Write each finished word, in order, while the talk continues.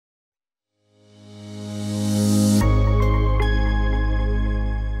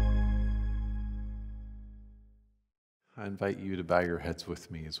invite you to bow your heads with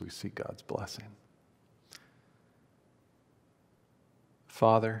me as we seek God's blessing.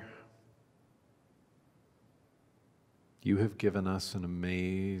 Father, you have given us an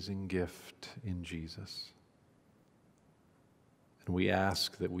amazing gift in Jesus. And we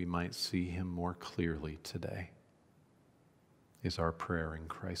ask that we might see him more clearly today, is our prayer in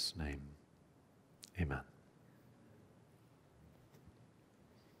Christ's name. Amen.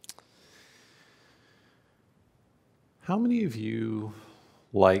 How many of you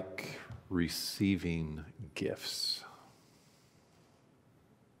like receiving gifts?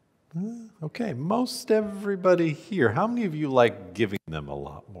 Okay, most everybody here. How many of you like giving them a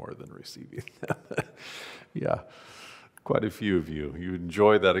lot more than receiving them? Yeah, quite a few of you. You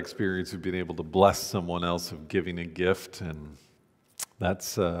enjoy that experience of being able to bless someone else, of giving a gift, and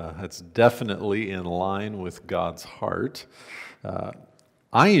that's definitely in line with God's heart.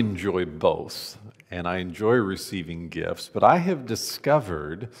 I enjoy both, and I enjoy receiving gifts, but I have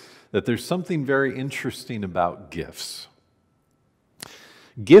discovered that there's something very interesting about gifts.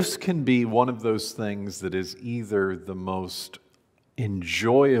 Gifts can be one of those things that is either the most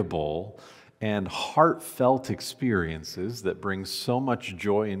enjoyable and heartfelt experiences that bring so much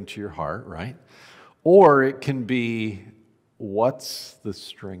joy into your heart, right? Or it can be, what's the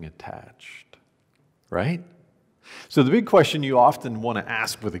string attached, right? So the big question you often want to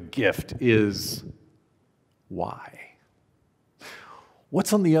ask with a gift is, why?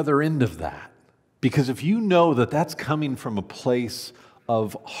 What's on the other end of that? Because if you know that that's coming from a place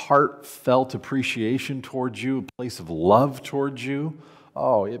of heartfelt appreciation towards you, a place of love towards you,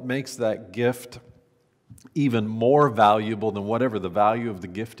 oh, it makes that gift even more valuable than whatever the value of the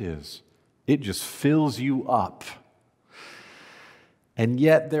gift is. It just fills you up. And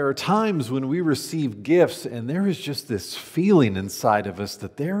yet there are times when we receive gifts and there is just this feeling inside of us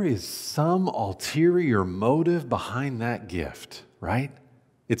that there is some ulterior motive behind that gift, right?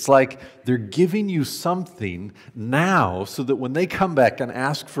 It's like they're giving you something now so that when they come back and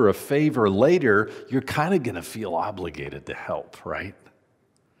ask for a favor later, you're kind of going to feel obligated to help, right?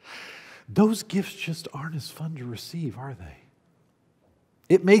 Those gifts just aren't as fun to receive, are they?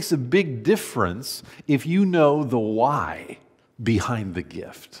 It makes a big difference if you know the why behind the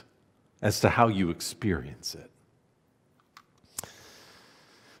gift as to how you experience it.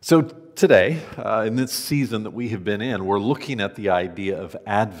 So today, in this season that we have been in, we're looking at the idea of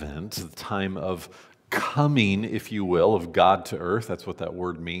Advent, the time of coming, if you will, of God to earth. That's what that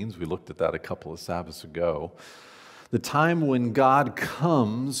word means. We looked at that a couple of Sabbaths ago. The time when God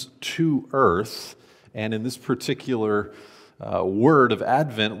comes to earth, and in this particular word of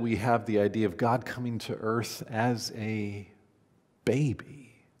Advent, we have the idea of God coming to earth as a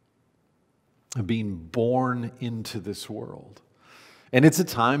baby, being born into this world. And it's a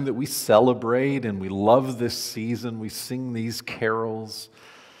time that we celebrate and we love this season. We sing these carols.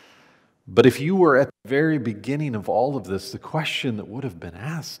 But if you were at the very beginning of all of this, the question that would have been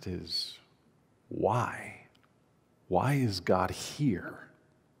asked is, why? Why is God here?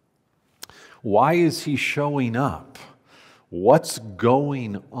 Why is he showing up? What's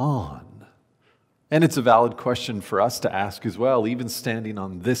going on? And it's a valid question for us to ask as well, even standing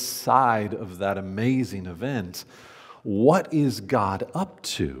on this side of that amazing event. What is God up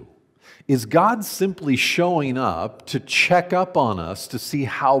to? Is God simply showing up to check up on us to see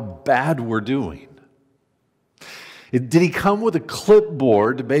how bad we're doing? Did he come with a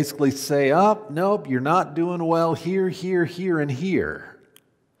clipboard to basically say, oh, nope, you're not doing well here, here, here, and here?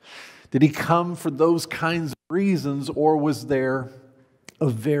 Did he come for those kinds of reasons, or was there a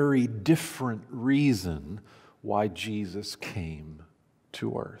very different reason why Jesus came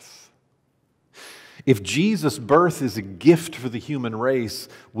to earth? If Jesus' birth is a gift for the human race,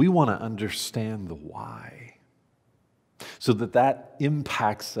 we want to understand the why, so that that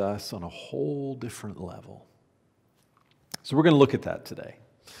impacts us on a whole different level. So we're going to look at that today.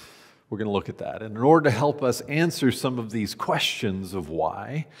 We're going to look at that. And in order to help us answer some of these questions of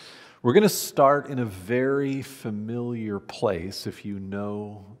why, we're going to start in a very familiar place if you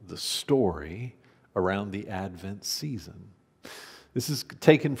know the story around the Advent season. This is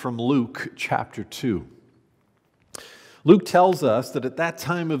taken from Luke chapter 2. Luke tells us that at that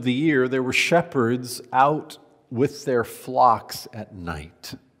time of the year, there were shepherds out with their flocks at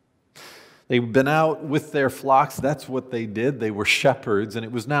night. They'd been out with their flocks. That's what they did. They were shepherds, and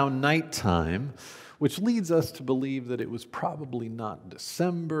it was now nighttime, which leads us to believe that it was probably not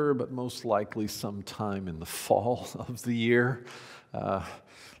December, but most likely sometime in the fall of the year. A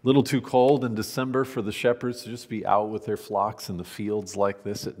little too cold in December for the shepherds to just be out with their flocks in the fields like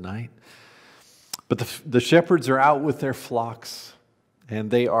this at night. But the shepherds are out with their flocks, and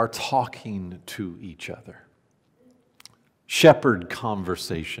they are talking to each other. shepherd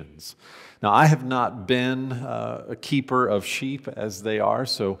conversations. Now, I have not been a keeper of sheep as they are,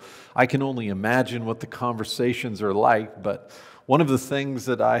 so I can only imagine what the conversations are like, but one of the things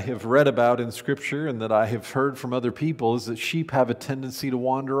that I have read about in Scripture and that I have heard from other people is that sheep have a tendency to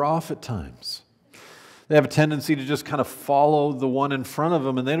wander off at times. They have a tendency to just kind of follow the one in front of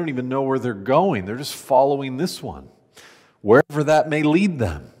them, and they don't even know where they're going. They're just following this one, wherever that may lead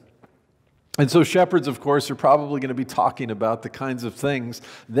them. And so shepherds, of course, are probably going to be talking about the kinds of things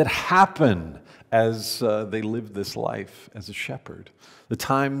that happen as they live this life as a shepherd. The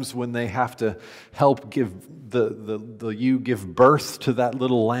times when they have to help give give birth to that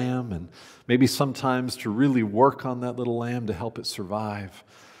little lamb, and maybe sometimes to really work on that little lamb to help it survive.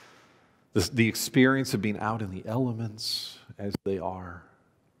 The experience of being out in the elements as they are.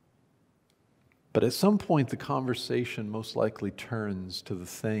 But at some point, the conversation most likely turns to the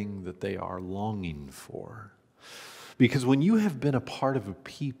thing that they are longing for. Because when you have been a part of a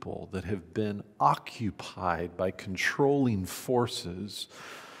people that have been occupied by controlling forces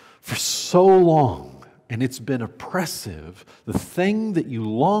for so long, and it's been oppressive, the thing that you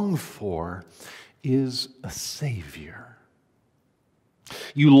long for is a Savior.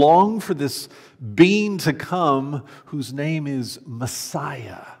 You long for this being to come whose name is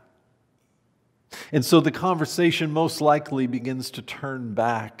Messiah. And so the conversation most likely begins to turn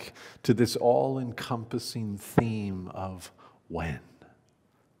back to this all-encompassing theme of when.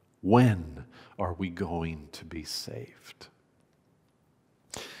 When are we going to be saved?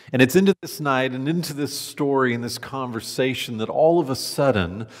 And it's into this night and into this story and this conversation that all of a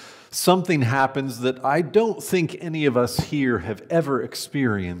sudden something happens that I don't think any of us here have ever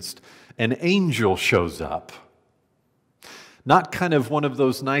experienced. An angel shows up. Not kind of one of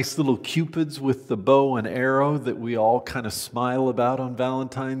those nice little cupids with the bow and arrow that we all kind of smile about on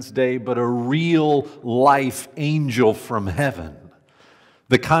Valentine's Day, but a real life angel from heaven.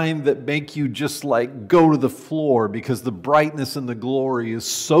 The kind that make you just like go to the floor because the brightness and the glory is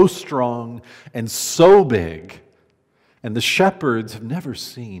so strong and so big. And the shepherds have never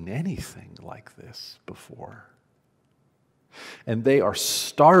seen anything like this before. And they are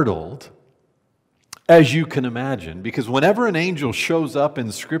startled, as you can imagine, because whenever an angel shows up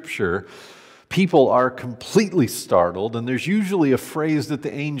in Scripture, people are completely startled, and there's usually a phrase that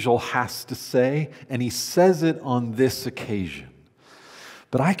the angel has to say, and he says it on this occasion.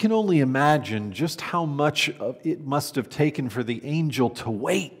 But I can only imagine just how much it must have taken for the angel to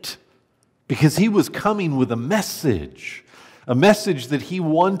wait, because he was coming with a message that he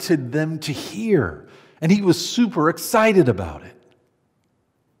wanted them to hear, and he was super excited about it.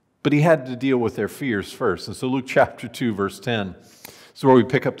 But he had to deal with their fears first. And so Luke chapter 2, verse 10 is where we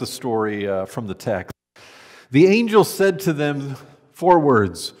pick up the story from the text. The angel said to them 4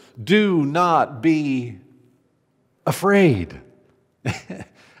 words, "Do not be afraid."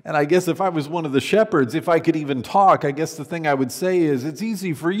 And I guess if I was one of the shepherds, if I could even talk, I guess the thing I would say is, it's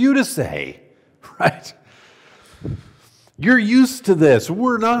easy for you to say, right? You're used to this.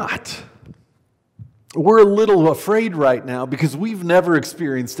 We're not. We're a little afraid right now because we've never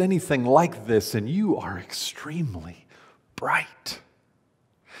experienced anything like this, and you are extremely bright.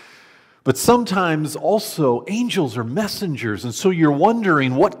 But sometimes also angels are messengers, and so you're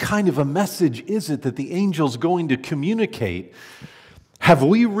wondering, what kind of a message is it that the angel's going to communicate? Have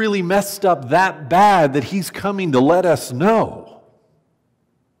we really messed up that bad that he's coming to let us know?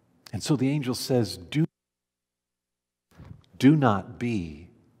 And so the angel says, do not be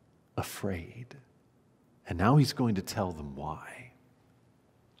afraid. And now he's going to tell them why.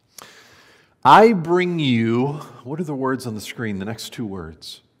 I bring you, what are the words on the screen? The next 2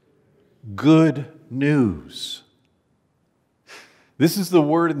 words. Good news. This is the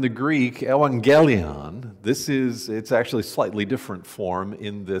word in the Greek, evangelion. It's actually a slightly different form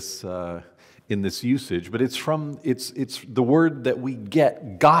in this usage, but it's the word that we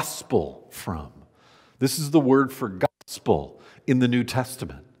get gospel from. This is the word for gospel in the New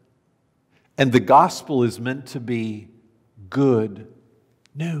Testament. And the gospel is meant to be good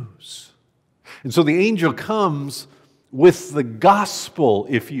news. And so the angel comes with the gospel,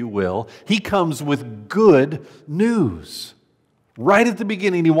 if you will. He comes with good news. Right at the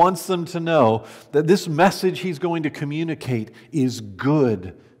beginning, he wants them to know that this message he's going to communicate is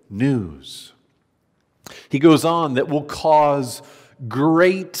good news. He goes on that will cause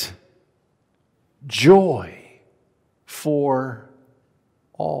great joy for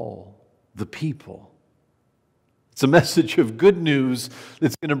all the people. It's a message of good news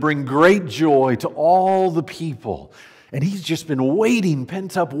that's going to bring great joy to all the people. And he's just been waiting,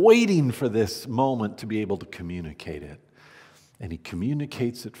 pent up, waiting for this moment to be able to communicate it. And he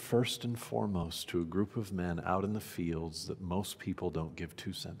communicates it first and foremost to a group of men out in the fields that most people don't give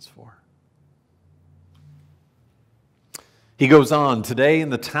 2 cents for. He goes on, today in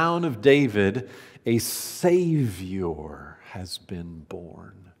the town of David, a Savior has been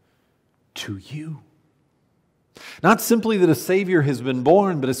born to you. Not simply that a Savior has been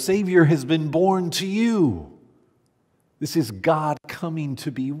born, but a Savior has been born to you. This is God coming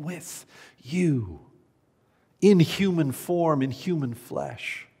to be with you in human form, in human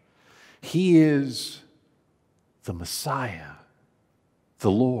flesh. He is the Messiah, the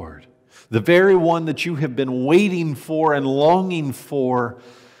Lord, the very one that you have been waiting for and longing for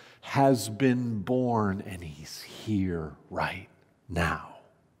has been born, and He's here right now.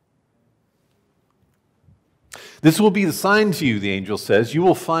 This will be the sign to you, the angel says. You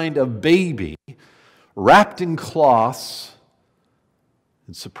will find a baby wrapped in cloths,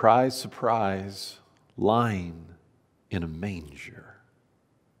 and surprise, surprise, lying in a manger.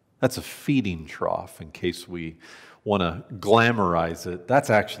 That's a feeding trough, in case we want to glamorize it.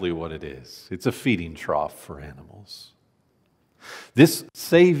 That's actually what it is. It's a feeding trough for animals. This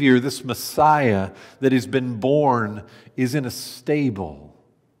Savior, this Messiah that has been born is in a stable,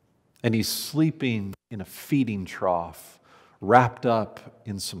 and He's sleeping in a feeding trough, wrapped up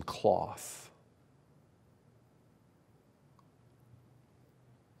in some cloth.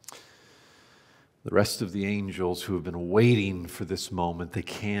 The rest of the angels who have been waiting for this moment, they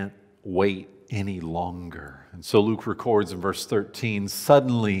can't wait any longer. And so Luke records in verse 13,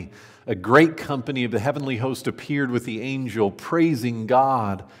 suddenly a great company of the heavenly host appeared with the angel, praising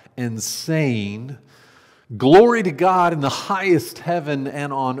God and saying, "Glory to God in the highest heaven,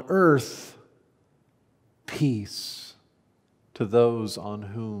 and on earth peace to those on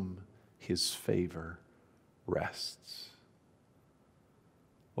whom His favor rests."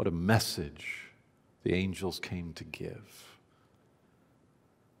 What a message the angels came to give.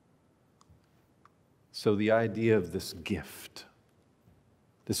 So the idea of this gift,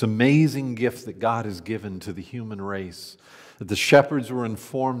 this amazing gift that God has given to the human race, that the shepherds were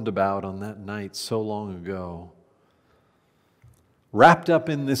informed about on that night so long ago, wrapped up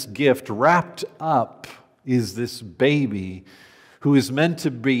in this gift, wrapped up is this baby who is meant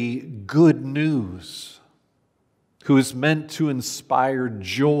to be good news, who is meant to inspire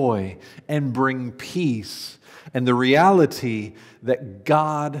joy and bring peace, and the reality that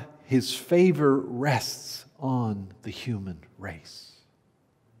God, His favor rests on the human race.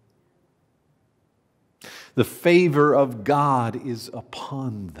 The favor of God is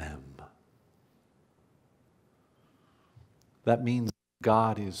upon them. That means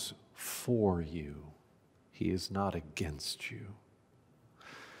God is for you. He is not against you.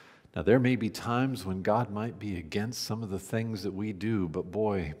 Now, there may be times when God might be against some of the things that we do, but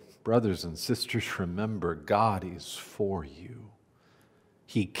boy, brothers and sisters, remember, God is for you.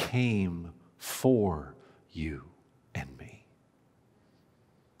 He came for you and me.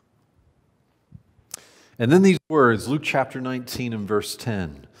 And then these words, Luke chapter 19 and verse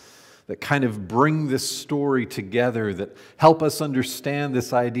 10, that kind of bring this story together, that help us understand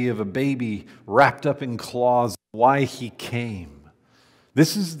this idea of a baby wrapped up in cloths, why He came.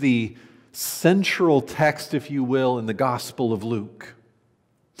 This is the central text, if you will, in the Gospel of Luke.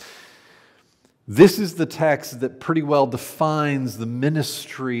 This is the text that pretty well defines the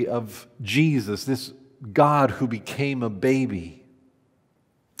ministry of Jesus, this God who became a baby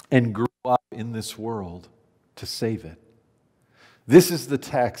and grew up in this world to save it. This is the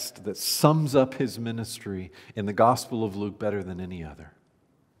text that sums up His ministry in the Gospel of Luke better than any other.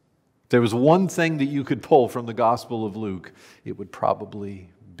 If there was one thing that you could pull from the Gospel of Luke, it would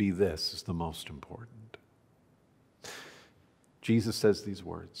probably be this is the most important. Jesus says these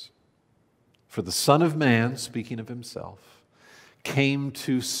words, "For the Son of Man," speaking of Himself, "came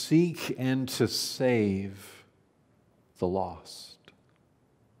to seek and to save the lost."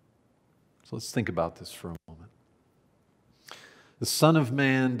 So let's think about this for a moment. The Son of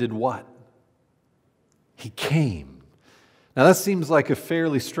Man did what? He came. Now that seems like a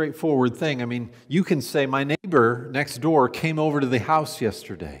fairly straightforward thing. I mean, you can say, my neighbor next door came over to the house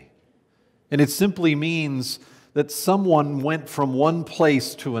yesterday. And it simply means that someone went from one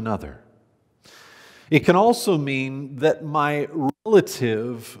place to another. It can also mean that my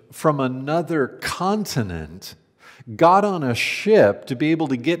relative from another continent got on a ship to be able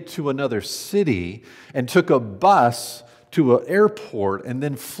to get to another city and took a bus to an airport and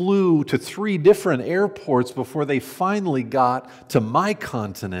then flew to 3 different airports before they finally got to my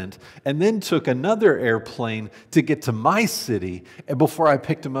continent, and then took another airplane to get to my city and before I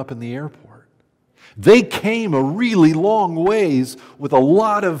picked them up in the airport. They came a really long ways with a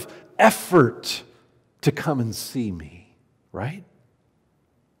lot of effort to come and see me. right?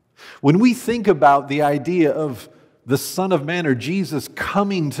 When we think about the idea of the Son of Man or Jesus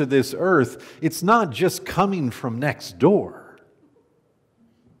coming to this earth, it's not just coming from next door,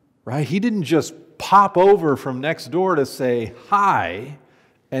 right? He didn't just pop over from next door to say hi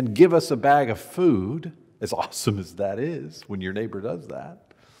and give us a bag of food, as awesome as that is when your neighbor does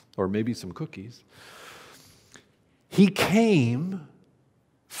that, or maybe some cookies. He came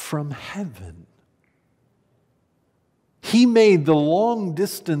from heaven. He made the long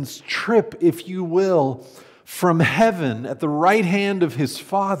distance trip, if you will, from heaven at the right hand of his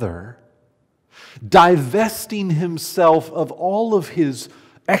Father, divesting himself of all of his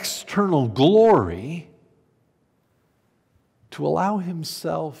external glory to allow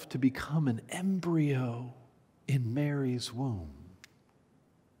himself to become an embryo in Mary's womb.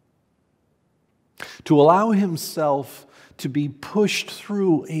 To allow himself to be pushed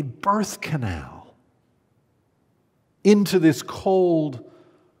through a birth canal into this cold,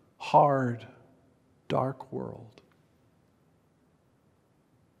 hard, dark world.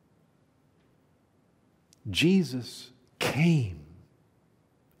 Jesus came,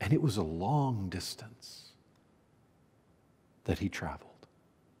 and it was a long distance that he traveled.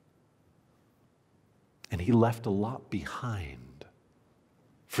 And he left a lot behind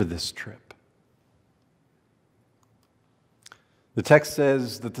for this trip. The text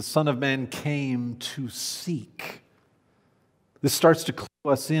says that the Son of Man came to seek. This starts to clue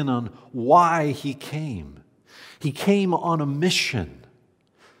us in on why he came. He came on a mission.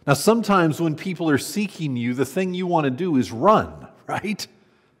 Now, sometimes when people are seeking you, the thing you want to do is run, right?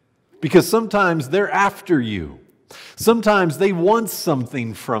 Because sometimes they're after you. Sometimes they want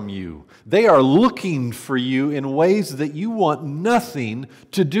something from you. They are looking for you in ways that you want nothing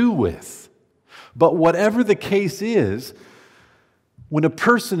to do with. But whatever the case is, when a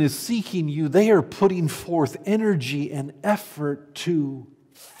person is seeking you, they are putting forth energy and effort to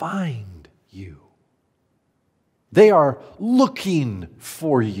find you. They are looking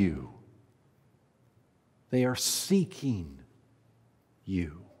for you. They are seeking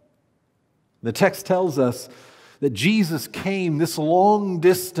you. The text tells us that Jesus came this long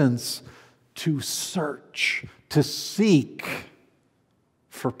distance to search, to seek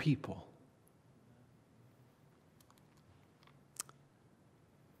for people.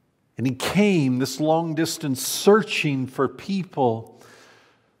 And he came this long distance searching for people,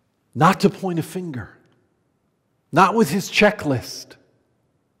 not to point a finger, not with his checklist,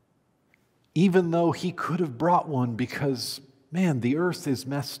 even though he could have brought one because, man, the earth is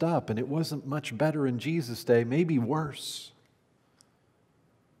messed up and it wasn't much better in Jesus' day, maybe worse.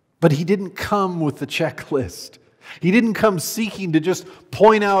 But he didn't come with the checklist. He didn't come seeking to just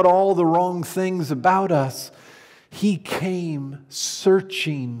point out all the wrong things about us. He came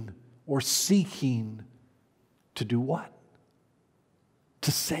searching or seeking to do what?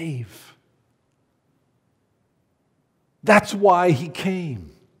 To save. That's why he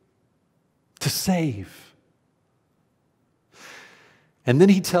came. To save. And then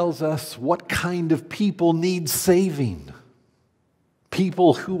he tells us what kind of people need saving.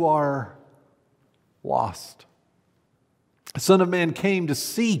 People who are lost. The Son of Man came to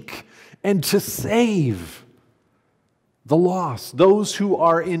seek and to save the lost, those who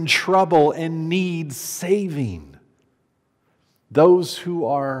are in trouble and need saving, those who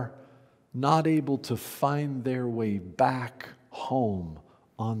are not able to find their way back home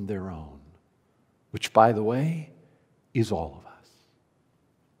on their own, which, by the way, is all of us.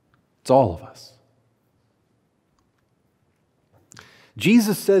 It's all of us.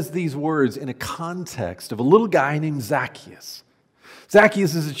 Jesus says these words in a context of a little guy named Zacchaeus.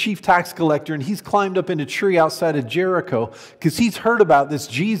 Zacchaeus is a chief tax collector, and he's climbed up in a tree outside of Jericho because he's heard about this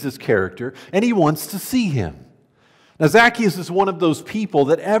Jesus character, and he wants to see him. Now, Zacchaeus is one of those people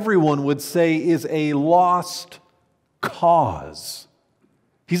that everyone would say is a lost cause.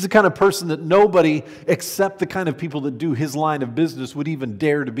 He's the kind of person that nobody except the kind of people that do his line of business would even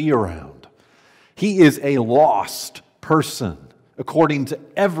dare to be around. He is a lost person, according to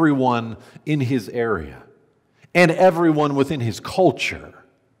everyone in his area and everyone within his culture.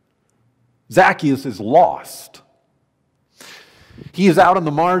 Zacchaeus is lost. He is out on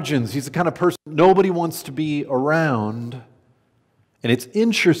the margins. He's the kind of person nobody wants to be around. And it's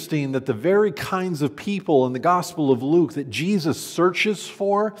interesting that the very kinds of people in the Gospel of Luke that Jesus searches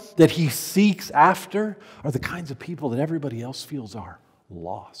for, that he seeks after, are the kinds of people that everybody else feels are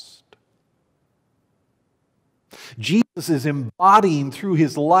lost. Jesus is embodying through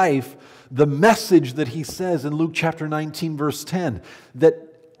his life the message that he says in Luke chapter 19, verse 10, that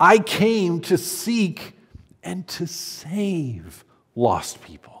I came to seek and to save lost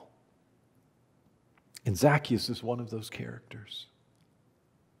people. And Zacchaeus is one of those characters.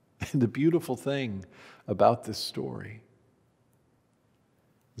 And the beautiful thing about this story,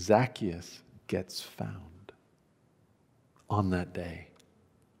 Zacchaeus gets found on that day.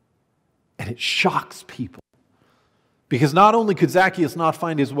 And it shocks people. Because not only could Zacchaeus not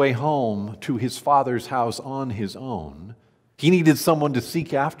find his way home to his father's house on his own, he needed someone to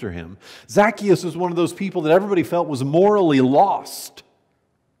seek after him. Zacchaeus was one of those people that everybody felt was morally lost.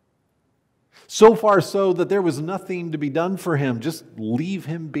 So far so that there was nothing to be done for him. Just leave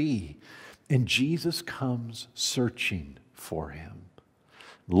him be. And Jesus comes searching for him.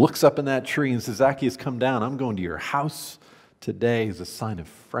 Looks up in that tree and says, Zacchaeus, come down. I'm going to your house today as a sign of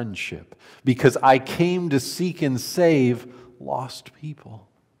friendship, because I came to seek and save lost people.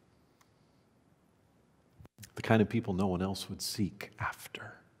 The kind of people no one else would seek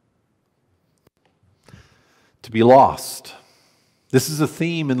after. To be lost. This is a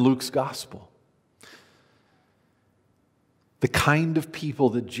theme in Luke's gospel. The kind of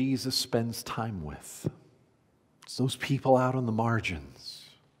people that Jesus spends time with. It's those people out on the margins.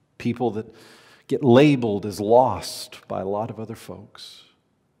 People that get labeled as lost by a lot of other folks.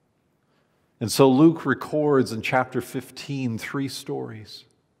 And so Luke records in chapter 15 3 stories.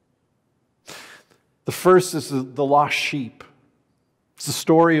 The first is the lost sheep. It's the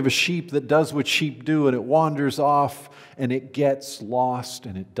story of a sheep that does what sheep do, and it wanders off and it gets lost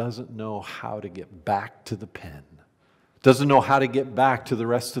and it doesn't know how to get back to the pen. Doesn't know how to get back to the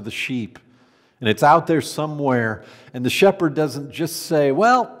rest of the sheep. And it's out there somewhere, and the shepherd doesn't just say,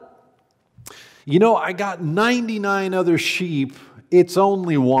 well, you know, I got 99 other sheep. It's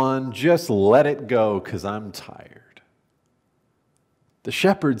only one. Just let it go because I'm tired. The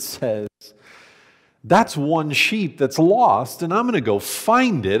shepherd says, that's one sheep that's lost, and I'm going to go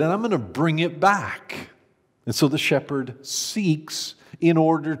find it, and I'm going to bring it back. And so the shepherd seeks in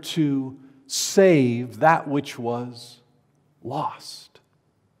order to save that which was lost.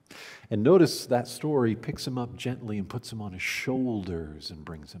 And notice that story picks him up gently and puts him on his shoulders and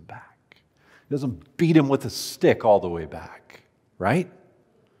brings him back. He doesn't beat him with a stick all the way back, right?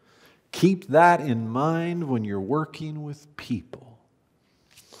 Keep that in mind when you're working with people.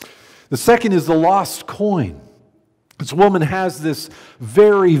 The second is the lost coin. This woman has this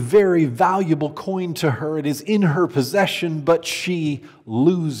very, very valuable coin to her. It is in her possession, but she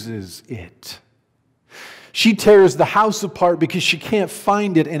loses it. She tears the house apart because she can't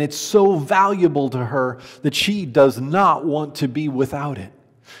find it, and it's so valuable to her that she does not want to be without it.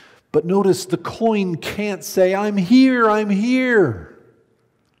 But notice the coin can't say, I'm here, I'm here.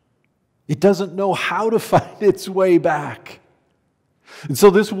 It doesn't know how to find its way back. And so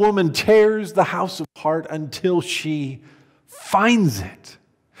this woman tears the house apart until she finds it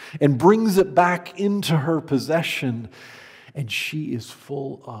and brings it back into her possession. And she is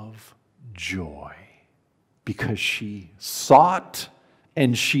full of joy because she sought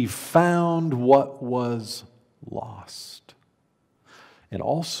and she found what was lost. And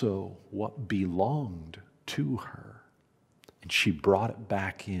also what belonged to her. And she brought it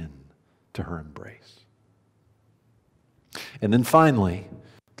back in to her embrace. And then finally,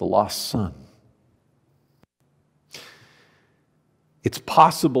 the lost son. It's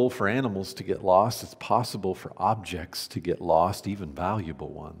possible for animals to get lost. It's possible for objects to get lost, even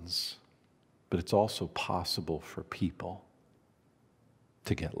valuable ones. But it's also possible for people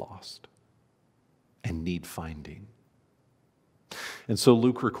to get lost and need finding. And so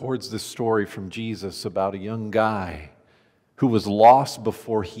Luke records this story from Jesus about a young guy who was lost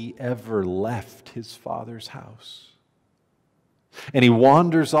before he ever left his father's house. And he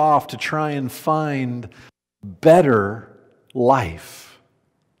wanders off to try and find better life,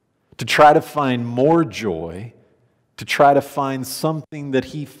 to try to find more joy, to try to find something that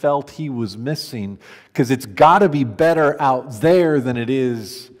he felt he was missing, because it's got to be better out there than it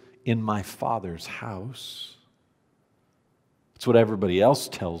is in my father's house. It's what everybody else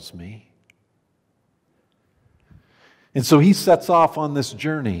tells me. And so he sets off on this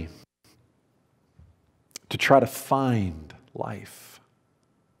journey to try to find life.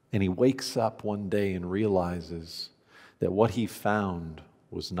 And he wakes up one day and realizes that what he found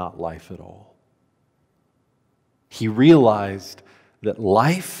was not life at all. He realized that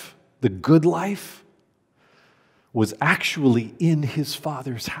life, the good life, was actually in his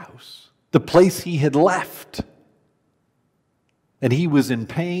father's house, the place he had left. And he was in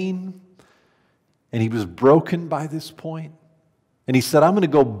pain, and he was broken by this point. And he said, I'm going to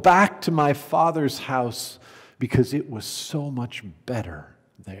go back to my father's house because it was so much better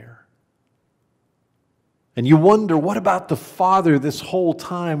there. And you wonder, what about the Father this whole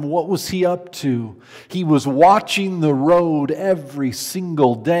time? What was he up to? He was watching the road every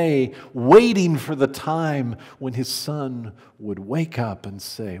single day, waiting for the time when his son would wake up and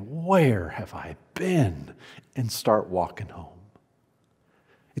say, "Where have I been?" and start walking home.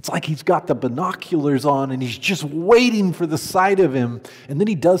 It's like he's got the binoculars on and he's just waiting for the sight of him. And then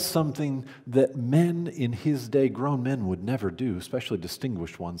he does something that men in his day, grown men, would never do, especially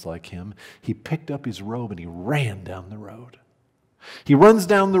distinguished ones like him. He picked up his robe and he ran down the road. He runs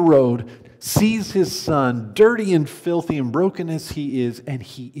down the road, sees his son, dirty and filthy and broken as he is, and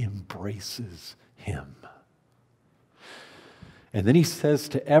he embraces him. And then he says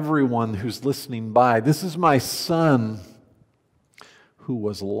to everyone who's listening by, "This is my son, who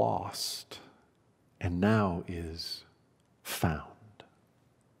was lost and now is found."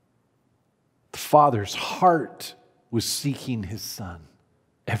 The Father's heart was seeking his son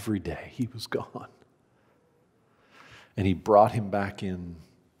every day he was gone. And he brought him back in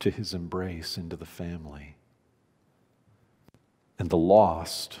to his embrace, into the family. And the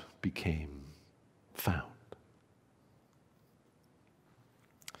lost became found.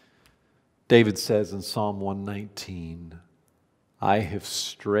 David says in Psalm 119, "I have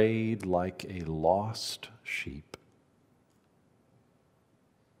strayed like a lost sheep."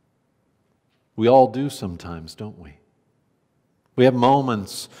 We all do sometimes, don't we? We have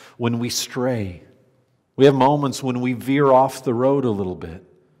moments when we stray. We have moments when we veer off the road a little bit.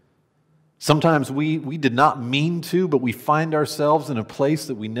 Sometimes we did not mean to, but we find ourselves in a place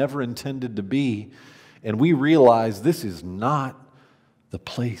that we never intended to be, and we realize this is not the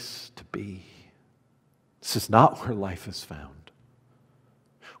place to be. This is not where life is found.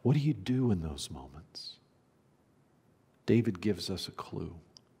 What do you do in those moments? David gives us a clue.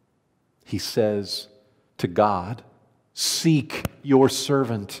 He says to God, "Seek your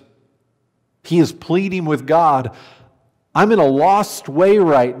servant." He is pleading with God, "I'm in a lost way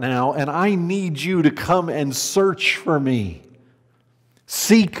right now, and I need you to come and search for me.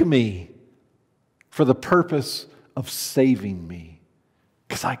 Seek me for the purpose of saving me,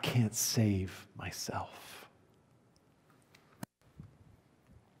 because I can't save myself."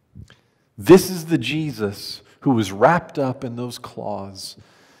 This is the Jesus who was wrapped up in those claws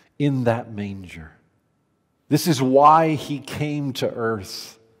in that manger. This is why he came to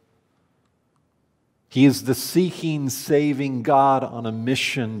earth. He is the seeking, saving God on a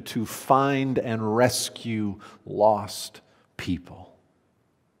mission to find and rescue lost people.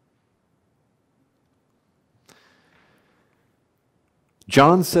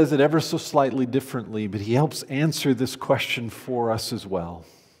 John says it ever so slightly differently, but he helps answer this question for us as well.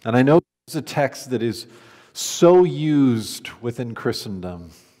 And I know it's a text that is so used within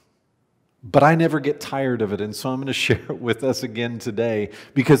Christendom, but I never get tired of it, and so I'm going to share it with us again today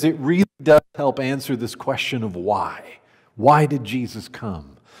because it really does help answer this question of why. Why did Jesus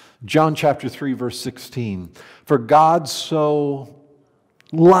come? John chapter 3, verse 16. "For God so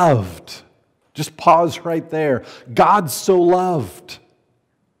loved," just pause right there. God so loved.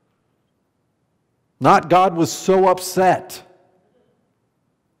 Not God was so upset.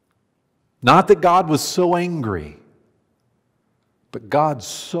 Not that God was so angry, but God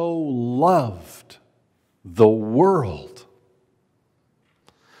so loved the world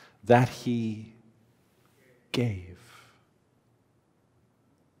that he gave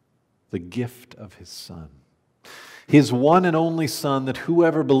the gift of his Son. His one and only Son, that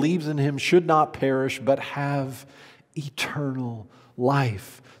whoever believes in him should not perish, but have eternal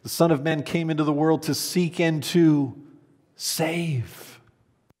life. The Son of Man came into the world to seek and to save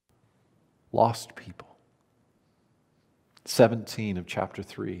lost people. 17 of chapter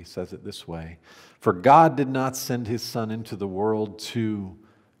 3 says it this way: "For God did not send his Son into the world to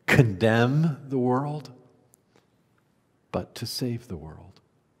condemn the world, but to save the world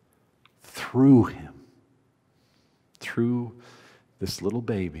through him." Through this little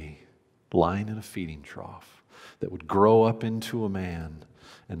baby lying in a feeding trough that would grow up into a man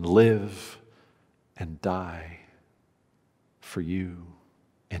and live and die for you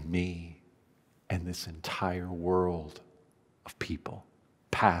and me and this entire world of people,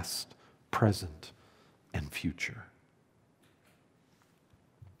 past, present, and future.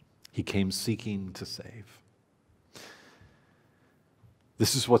 He came seeking to save.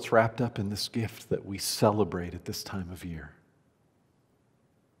 This is what's wrapped up in this gift that we celebrate at this time of year.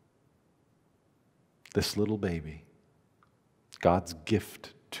 This little baby, God's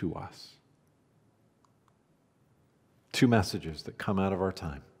gift to us. Two messages that come out of our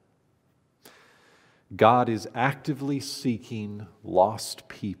time. God is actively seeking lost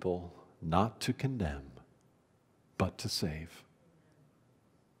people, not to condemn, but to save.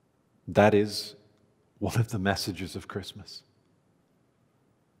 That is one of the messages of Christmas.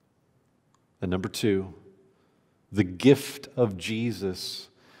 And number two, the gift of Jesus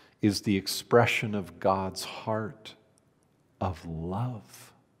is the expression of God's heart of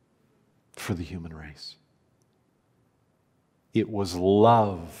love for the human race. It was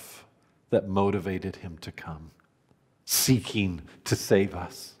love that motivated him to come, seeking to save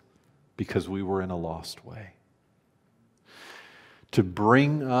us because we were in a lost way, to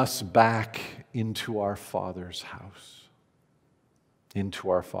bring us back into our Father's house, into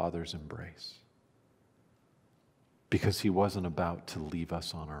our Father's embrace, because he wasn't about to leave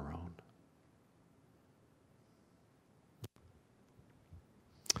us on our own.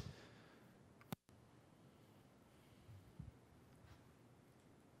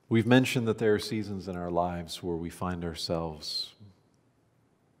 We've mentioned that there are seasons in our lives where we find ourselves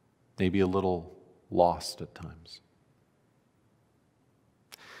maybe a little lost at times.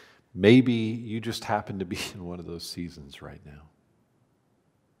 Maybe you just happen to be in one of those seasons right now.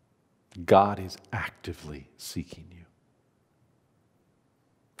 God is actively seeking you.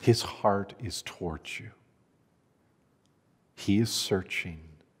 His heart is towards you. He is searching,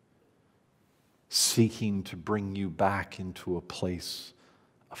 seeking to bring you back into a place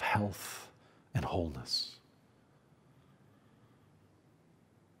of health and wholeness.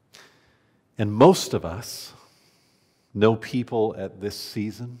 And most of us know people at this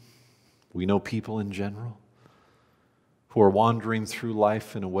season, we know people in general, who are wandering through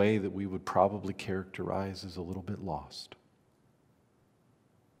life in a way that we would probably characterize as a little bit lost.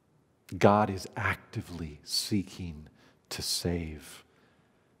 God is actively seeking to save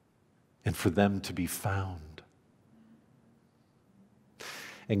and for them to be found.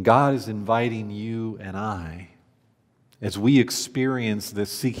 And God is inviting you and I, as we experience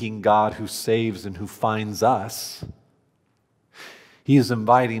this seeking God who saves and who finds us, He is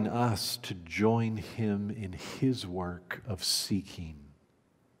inviting us to join Him in His work of seeking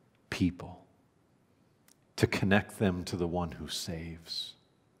people, to connect them to the one who saves,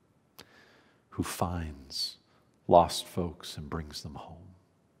 who finds lost folks and brings them home.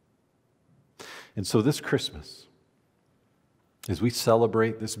 And so this Christmas, as we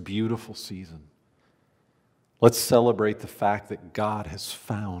celebrate this beautiful season, let's celebrate the fact that God has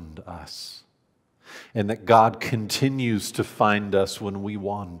found us and that God continues to find us when we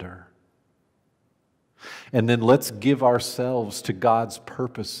wander. And then let's give ourselves to God's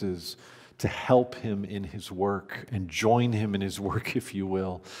purposes to help Him in His work and join Him in His work, if you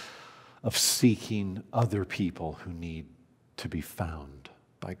will, of seeking other people who need to be found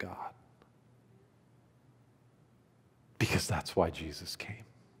by God. Because that's why Jesus came.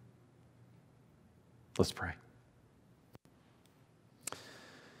 Let's pray.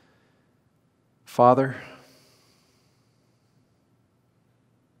 Father,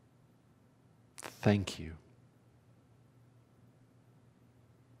 thank you.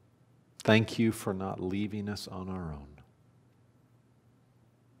 Thank you for not leaving us on our own,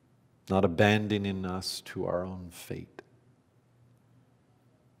 not abandoning us to our own fate,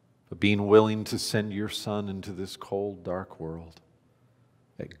 but being willing to send your Son into this cold, dark world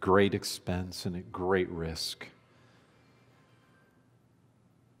at great expense and at great risk,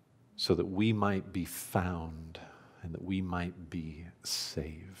 so that we might be found and that we might be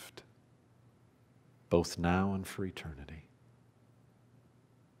saved, both now and for eternity.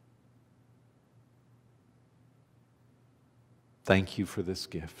 Thank you for this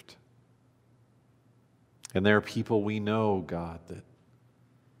gift. And there are people we know, God, that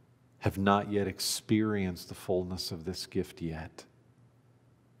have not yet experienced the fullness of this gift yet.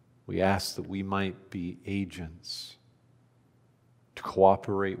 We ask that we might be agents to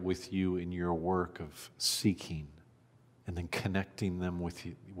cooperate with you in your work of seeking and then connecting them with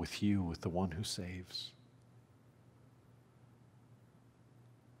the one who saves.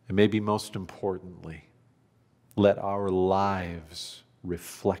 And maybe most importantly, let our lives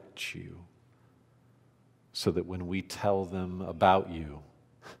reflect you so that when we tell them about you,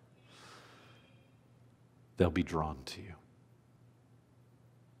 they'll be drawn to you.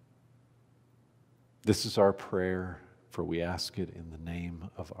 This is our prayer, for we ask it in the name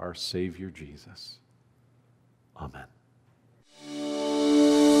of our Savior Jesus. Amen.